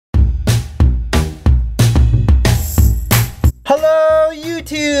Hello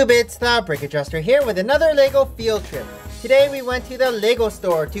YouTube, it's the Brick Adjuster here with another LEGO field trip. Today we went to the LEGO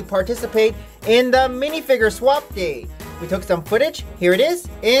store to participate in the minifigure swap day. We took some footage, here it is,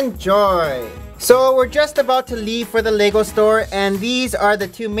 enjoy! So we're just about to leave for the LEGO store and these are the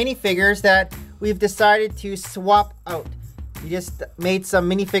two minifigures that we've decided to swap out. We just made some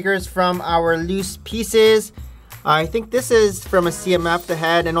minifigures from our loose pieces. I think this is from a CMF, the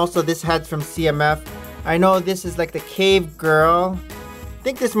head, and also this head's from CMF. I know this is like the cave girl. I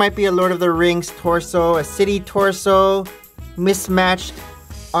think this might be a Lord of the Rings torso, a city torso, mismatched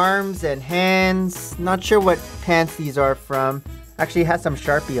arms and hands. Not sure what pants these are from. Actually, it has some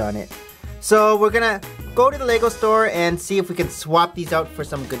Sharpie on it. So we're gonna go to the LEGO store and see if we can swap these out for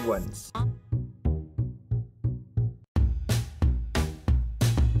some good ones.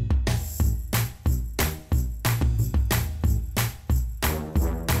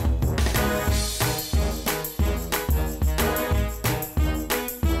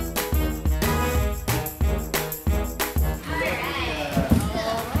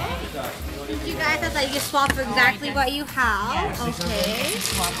 That you swap for exactly what you have. Yeah, okay.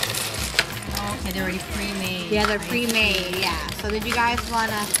 Okay, they're already pre-made. Yeah, they're pre-made. Yeah. So did you guys want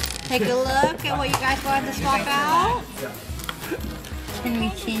to take a look at what you guys wanted to swap out? Can we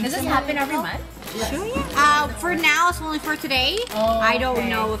change? Does this happen every month? Sure. Yeah. For now, it's only for today. Oh, I don't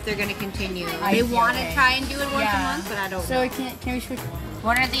know if they're gonna continue. They want to try and do it once a month, but I don't know. So can we switch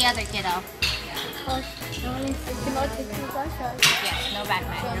one or the other, kiddo? Yes, No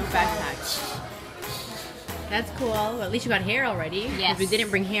backpack. No backpack. That's cool. Well, at least you got hair already. Yes. We didn't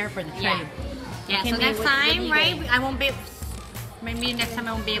bring hair for the trade. Yeah. So next time, right? I won't be. Maybe next time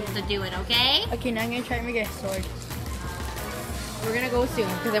I won't be able to do it. Okay. Okay, now I'm gonna try and make a sword. We're gonna go soon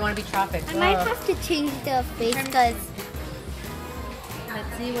because I want to be tropic. I might have to change the face because.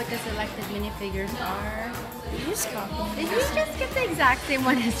 Let's see what the selected minifigures are. You just copy. Did you just get the exact same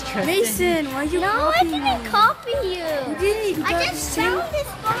one as Tristan? Mason, why are you copying me? No, I didn't copy you. You didn't. I just found this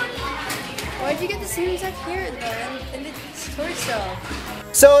body. Why'd you get the same exact hair though, and the torso?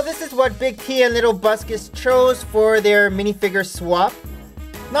 So this is what Big T and Little Buskus chose for their minifigure swap.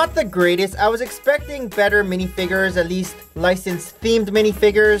 Not the greatest. I was expecting better minifigures, at least licensed themed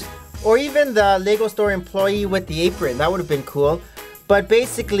minifigures, or even the LEGO store employee with the apron. That would have been cool. But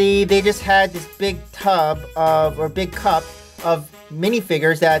basically, they just had this big tub of, or big cup of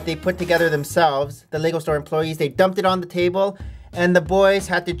minifigures that they put together themselves. The LEGO store employees, they dumped it on the table, and the boys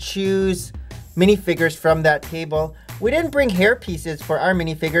had to choose minifigures from that table. We didn't bring hair pieces for our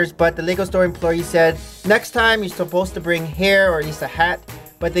minifigures, but the LEGO store employee said, next time you're supposed to bring hair or at least a hat,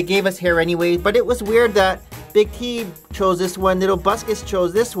 but they gave us hair anyway. But it was weird that Big T chose this one, Little Buskus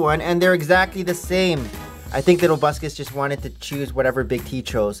chose this one, and they're exactly the same. I think Little Buskus just wanted to choose whatever Big T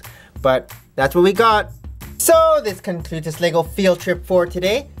chose, but that's what we got. So this concludes this LEGO field trip for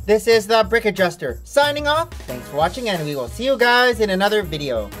today. This is the Brick Adjuster signing off. Thanks for watching and we will see you guys in another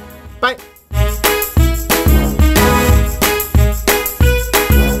video. Bye.